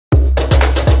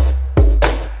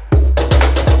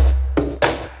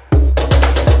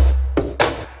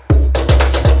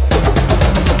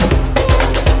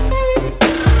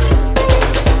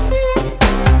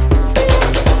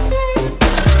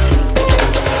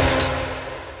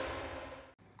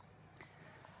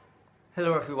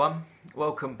Hello everyone,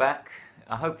 welcome back.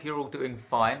 I hope you're all doing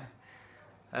fine.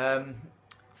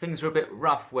 Things are a bit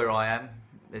rough where I am.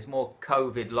 There's more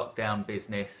COVID lockdown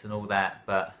business and all that,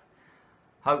 but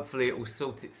hopefully it will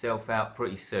sort itself out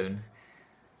pretty soon.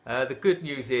 The good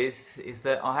news is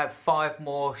that I have 5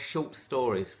 more short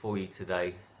stories for you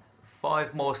today.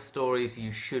 5 more stories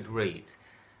you should read.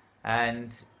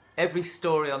 And every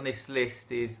story on this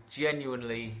list is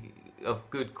genuinely of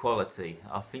good quality.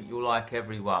 I think you'll like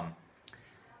every one.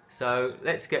 So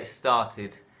let's get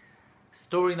started.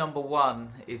 Story number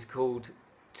 1 is called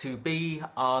To Be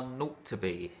Are Not To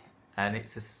Be, and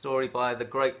it's a story by the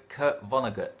great Kurt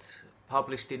Vonnegut,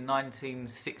 published in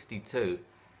 1962.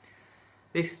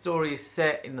 This story is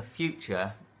set in the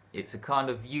future. It's a kind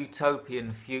of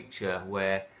utopian future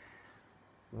where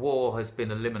war has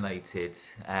been eliminated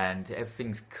and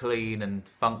everything's clean and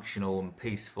functional and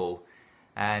peaceful,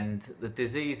 and the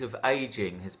disease of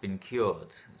aging has been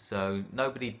cured, so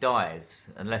nobody dies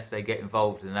unless they get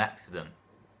involved in an accident.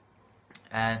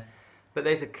 But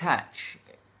there's a catch.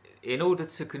 In order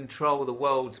to control the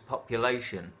world's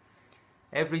population,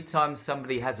 every time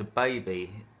somebody has a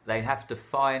baby, they have to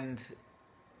find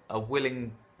a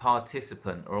willing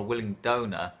participant or a willing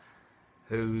donor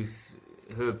who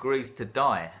agrees to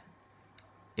die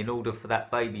in order for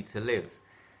that baby to live.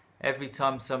 Every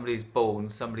time somebody is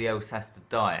born, somebody else has to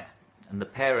die, and the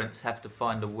parents have to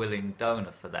find a willing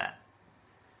donor for that.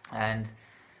 And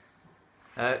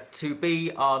To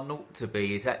Be Are Not To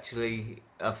Be is actually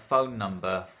a phone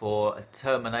number for a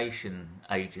termination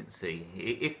agency.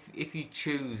 If you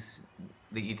choose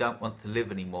that you don't want to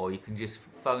live anymore, you can just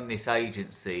phone this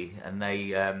agency and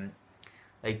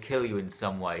they kill you in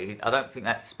some way. I don't think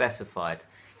that's specified.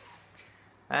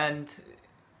 And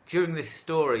during this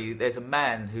story, there's a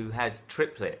man who has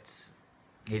triplets.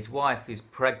 His wife is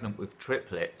pregnant with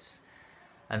triplets,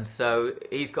 and so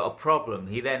he's got a problem.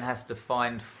 He then has to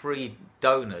find 3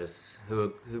 donors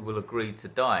who will agree to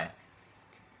die.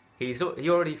 He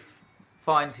already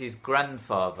finds his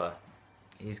grandfather.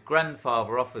 His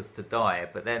grandfather offers to die,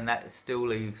 but then that still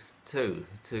leaves 2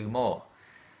 more.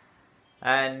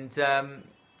 And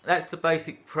that's the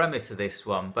basic premise of this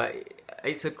one, but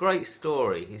it's a great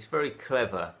story. It's very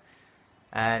clever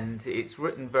and it's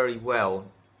written very well,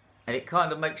 and it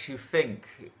kind of makes you think.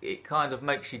 It kind of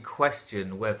makes you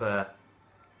question whether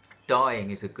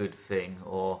dying is a good thing,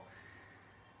 or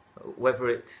whether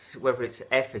it's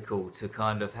ethical to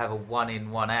kind of have a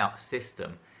one-in, one-out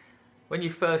system. When you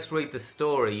first read the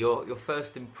story, your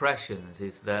first impressions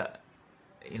is that,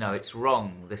 you know, it's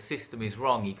wrong. The system is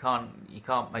wrong. You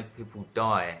can't make people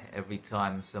die every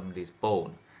time somebody's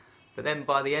born. But then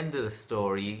by the end of the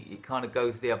story, it kind of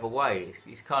goes the other way.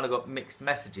 It's kind of got mixed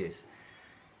messages.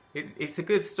 It's a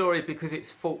good story because it's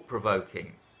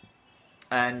thought-provoking.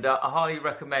 And I highly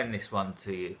recommend this one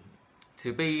to you.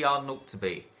 To Be Are Not To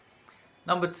Be.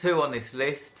 Number 2 on this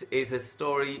list is a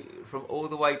story from all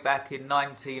the way back in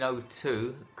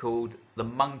 1902 called The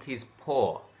Monkey's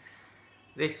Paw.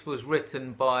 This was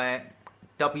written by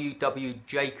W.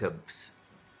 Jacobs.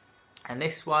 And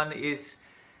this one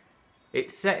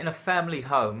it's set in a family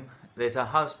home. There's a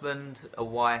husband, a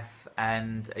wife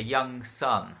and a young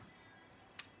son.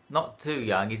 Not too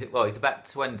young, he's about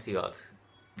 20 odd.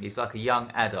 He's like a young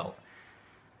adult.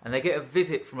 And they get a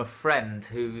visit from a friend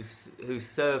who's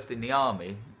served in the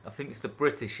army. I think it's the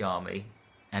British Army,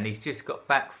 and he's just got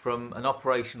back from an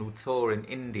operational tour in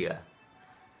India.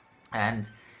 And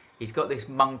he's got this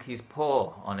monkey's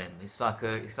paw on him. It's like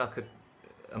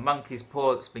a monkey's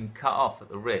paw that's been cut off at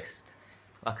the wrist,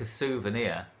 like a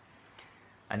souvenir.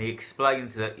 And he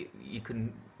explains that you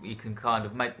can kind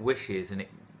of make wishes, and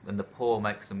the paw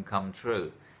makes them come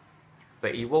true.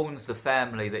 But he warns the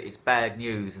family that it's bad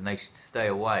news and they should stay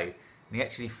away. And he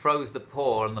actually throws the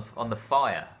paw on the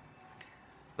fire.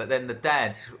 But then the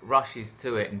dad rushes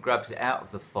to it and grabs it out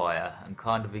of the fire and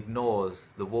kind of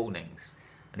ignores the warnings.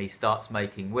 And he starts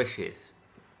making wishes.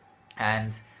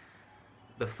 And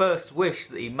the first wish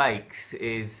that he makes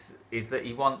is that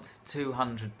he wants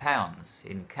 £200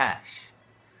 in cash.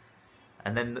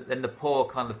 And then the paw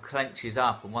kind of clenches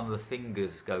up and one of the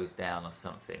fingers goes down or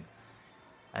something.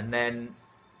 And then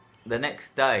the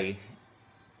next day,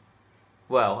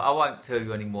 well, I won't tell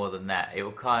you any more than that.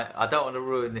 I don't want to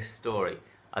ruin this story.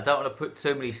 I don't want to put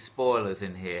too many spoilers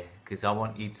in here because I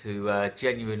want you to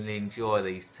genuinely enjoy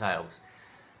these tales.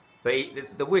 But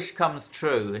the wish comes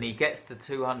true and he gets to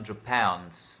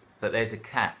 £200, but there's a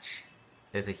catch.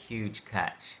 There's a huge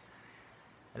catch.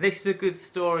 And this is a good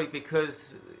story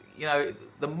because, you know,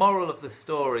 the moral of the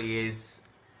story is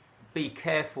be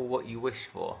careful what you wish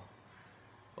for.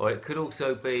 Or it could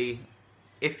also be,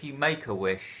 if you make a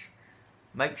wish,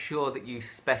 make sure that you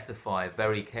specify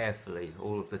very carefully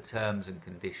all of the terms and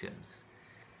conditions.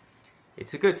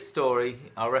 It's a good story.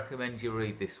 I recommend you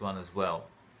read this one as well.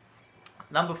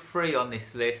 Number 3 on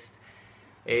this list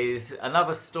is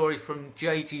another story from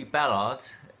J.G. Ballard.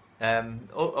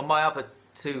 On my other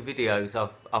 2 videos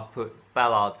I've put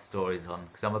Ballard stories on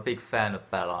because I'm a big fan of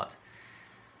Ballard.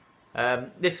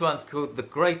 This one's called The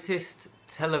Greatest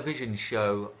Television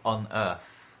Show on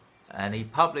Earth, and he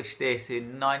published this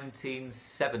in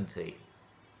 1970.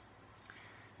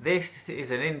 This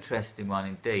is an interesting one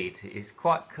indeed. It's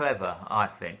quite clever, I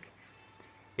think.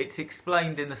 It's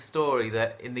explained in the story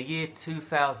that in the year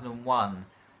 2001,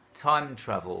 time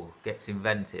travel gets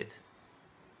invented.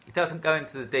 It doesn't go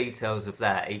into the details of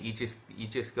that. You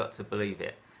just got to believe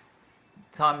it.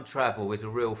 Time travel is a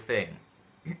real thing.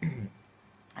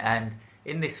 And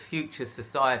in this future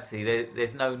society,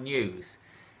 there's no news.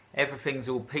 Everything's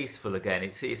all peaceful again.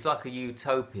 It's like a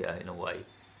utopia in a way.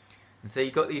 And so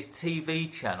you've got these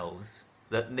TV channels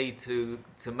that need to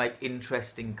make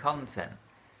interesting content.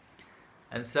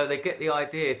 And so they get the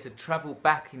idea to travel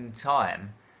back in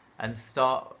time and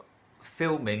start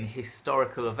filming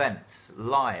historical events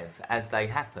live as they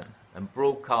happen and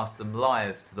broadcast them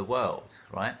live to the world,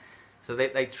 right? So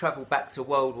they travel back to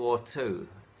World War II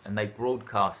and they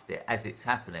broadcast it as it's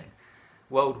happening.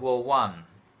 World War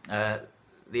I,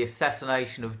 the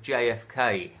assassination of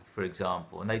JFK, for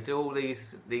example, and they do all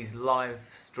these live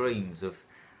streams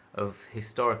of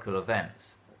historical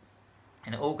events,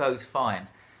 and it all goes fine.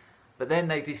 But then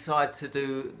they decide to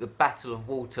do the Battle of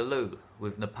Waterloo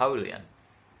with Napoleon,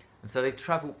 and so they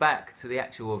travel back to the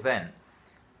actual event.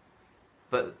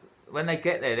 But when they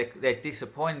get there, they're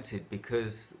disappointed,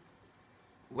 because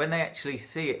when they actually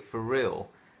see it for real,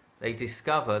 they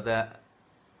discover that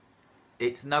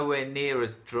it's nowhere near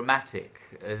as dramatic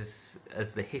as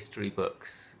the history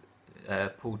books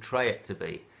portray it to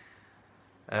be.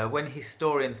 When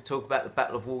historians talk about the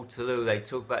Battle of Waterloo, they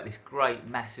talk about this great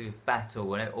massive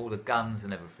battle and all the guns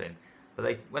and everything.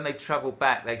 But when they travel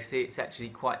back, they see it's actually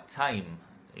quite tame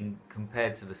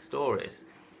compared to the stories.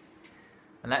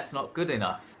 And that's not good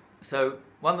enough. So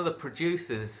one of the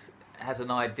producers has an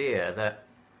idea that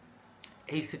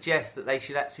he suggests that they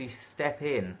should actually step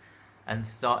in and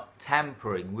start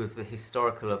tampering with the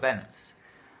historical events.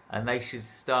 And they should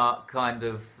start kind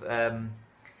of,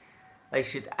 they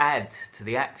should add to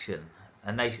the action,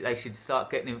 and they should start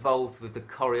getting involved with the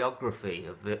choreography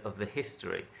of the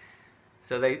history.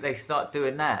 So they start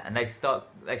doing that, and they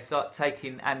start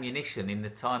taking ammunition in the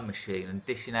time machine and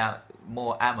dishing out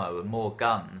more ammo and more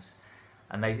guns,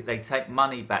 and they take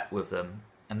money back with them,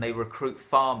 and they recruit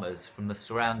farmers from the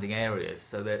surrounding areas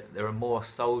so that there are more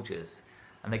soldiers,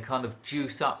 and they kind of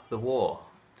juice up the war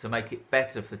to make it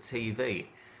better for TV.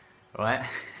 Right?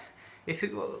 It's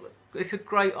a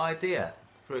great idea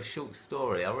for a short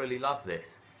story. I really love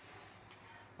this.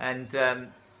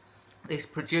 And this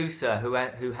producer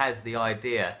who has the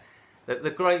idea, that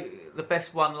the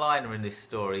best one-liner in this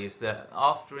story is that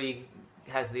after he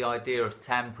has the idea of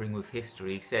tampering with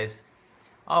history, he says,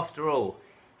 after all,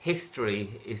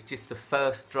 history is just a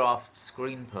first draft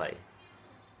screenplay,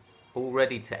 all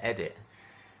ready to edit.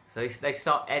 So they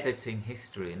start editing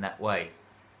history in that way.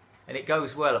 And it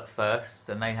goes well at first,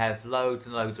 and they have loads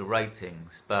and loads of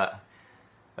ratings, but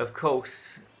of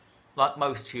course, like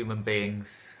most human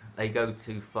beings, they go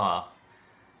too far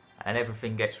and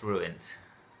everything gets ruined.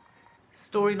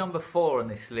 Story number 4 on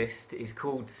this list is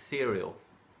called Serial.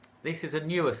 This is a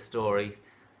newer story,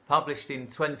 published in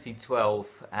 2012,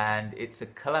 and it's a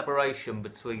collaboration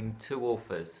between 2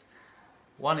 authors.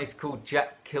 One is called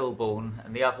Jack Kilbourne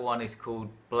and the other one is called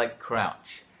Blake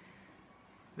Crouch.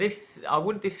 I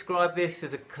wouldn't describe this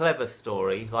as a clever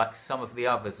story like some of the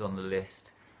others on the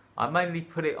list. I mainly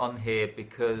put it on here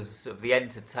because of the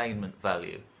entertainment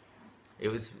value. It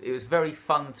was very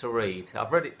fun to read.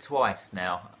 I've read it twice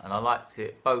now and I liked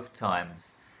it both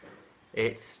times.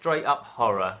 It's straight up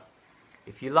horror.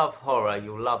 If you love horror,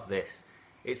 you'll love this.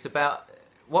 It's about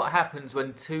what happens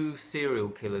when 2 serial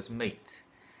killers meet.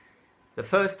 The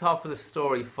first half of the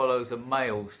story follows a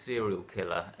male serial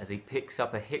killer as he picks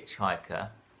up a hitchhiker,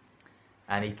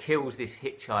 and he kills this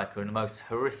hitchhiker in the most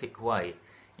horrific way,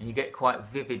 and you get quite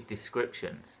vivid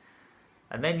descriptions.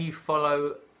 And then you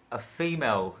follow a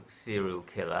female serial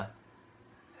killer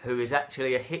who is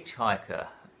actually a hitchhiker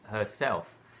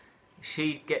herself.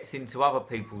 She gets into other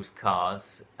people's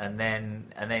cars and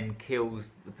then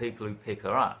kills the people who pick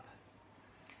her up.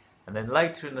 And then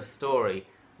later in the story,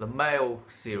 the male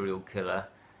serial killer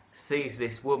sees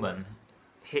this woman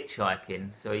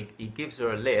hitchhiking, so he gives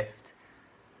her a lift,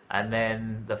 and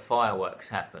then the fireworks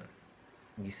happen.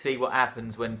 You see what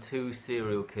happens when two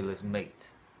serial killers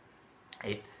meet.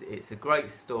 It's a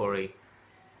great story.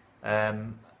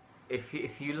 If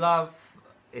you love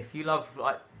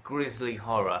like grisly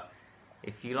horror,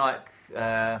 if you like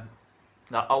the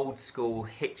old school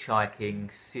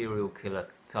hitchhiking serial killer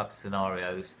type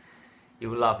scenarios,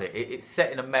 you'll love it. It's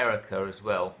set in America as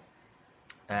well,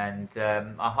 and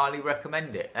I highly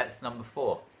recommend it. That's number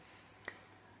 4.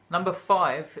 Number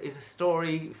 5 is a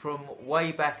story from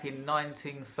way back in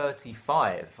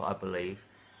 1935, I believe,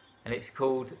 and it's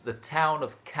called The Town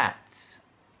of Cats,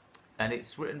 and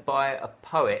it's written by a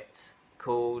poet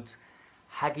called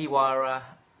Hagiwara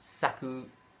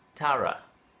Sakutara.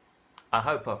 I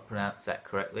hope I've pronounced that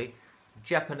correctly.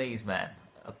 Japanese man,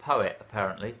 a poet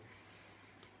apparently.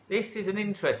 This is an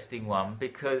interesting one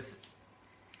because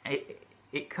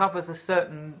it covers a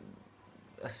certain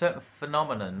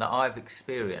phenomenon that I've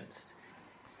experienced.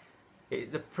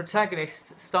 The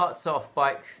protagonist starts off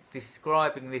by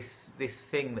describing this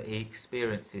thing that he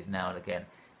experiences now and again.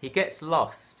 He gets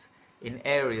lost in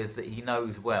areas that he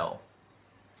knows well,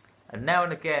 and now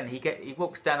and again he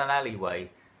walks down an alleyway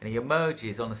and he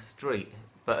emerges on a street,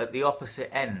 but at the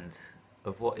opposite end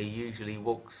of what he usually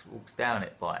walks down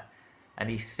it by,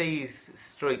 and he sees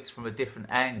streets from a different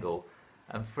angle.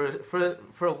 And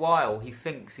for a while he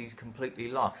thinks he's completely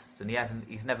lost and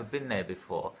he's never been there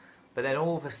before. But then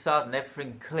all of a sudden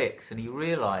everything clicks and he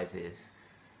realises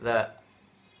that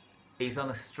he's on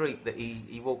a street that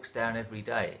he walks down every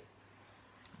day.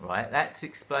 Right? That's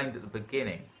explained at the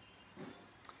beginning.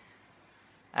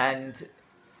 And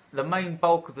the main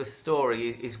bulk of the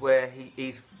story is where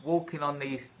he's walking on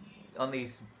these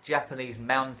Japanese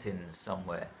mountains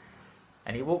somewhere,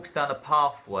 and he walks down a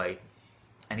pathway.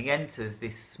 And he enters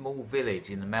this small village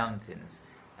in the mountains,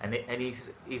 and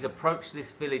he's approached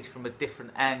this village from a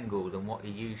different angle than what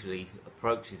he usually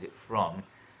approaches it from,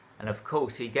 and of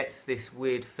course he gets this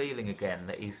weird feeling again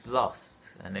that he's lost,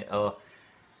 and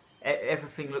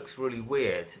everything looks really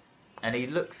weird, and he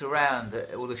looks around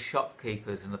at all the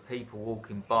shopkeepers and the people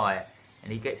walking by,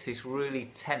 and he gets this really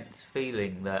tense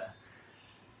feeling that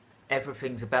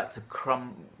everything's about to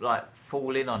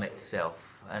fall in on itself.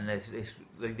 And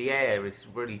the air is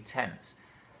really tense,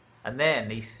 and then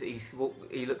he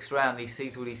looks around and he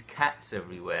sees all these cats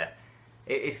everywhere.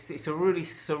 It's a really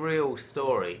surreal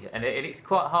story, and it's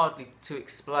quite hard to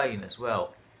explain as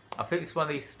well. I think it's one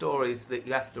of these stories that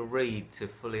you have to read to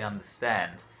fully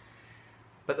understand.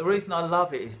 But the reason I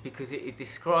love it is because it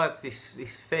describes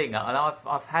this thing, and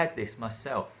I've had this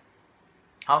myself.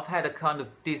 I've had a kind of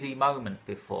dizzy moment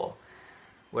before,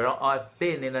 where I've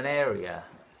been in an area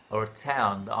or a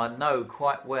town that I know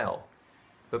quite well,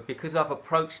 but because I've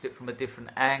approached it from a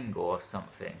different angle or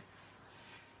something,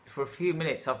 for a few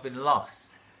minutes I've been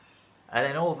lost, and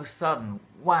then all of a sudden,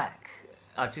 whack,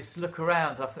 I just look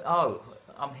around, I think, oh,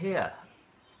 I'm here,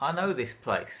 I know this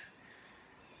place,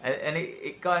 and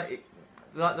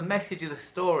like the message of the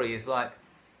story is like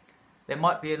there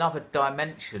might be another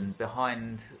dimension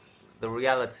behind the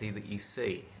reality that you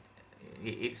see.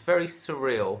 It's very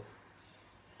surreal.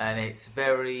 And it's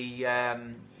very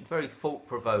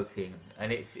thought-provoking,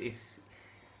 and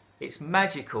it's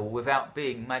magical without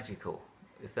being magical,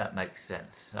 if that makes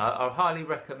sense. I highly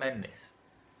recommend this.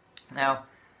 Now,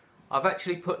 I've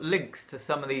actually put links to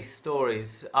some of these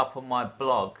stories up on my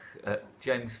blog at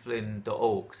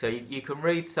jamesflynn.org, so you can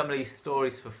read some of these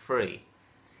stories for free.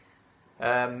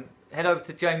 Head over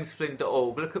to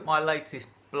jamesflynn.org, look at my latest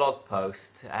blog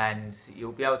post, and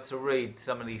you'll be able to read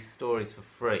some of these stories for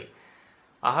free.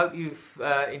 I hope you've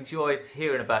enjoyed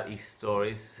hearing about these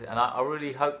stories, and I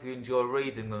really hope you enjoy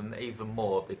reading them even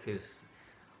more, because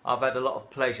I've had a lot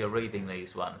of pleasure reading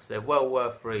these ones. They're well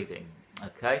worth reading.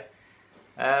 Okay.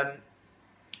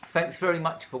 Thanks very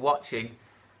much for watching.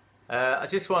 I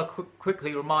just want to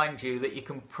quickly remind you that you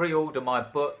can pre-order my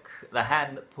book, The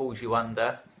Hand That Pulls You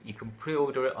Under. You can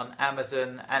pre-order it on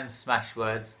Amazon and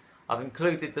Smashwords. I've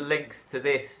included the links to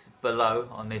this below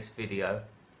on this video.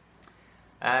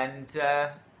 And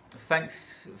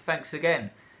thanks again.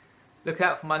 Look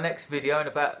out for my next video in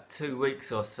about 2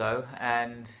 weeks or so,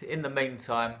 and in the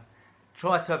meantime,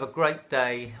 try to have a great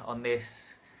day on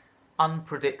this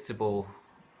unpredictable,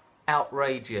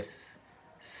 outrageous,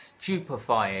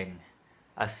 stupefying,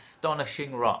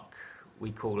 astonishing rock we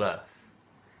call Earth.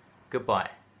 Goodbye.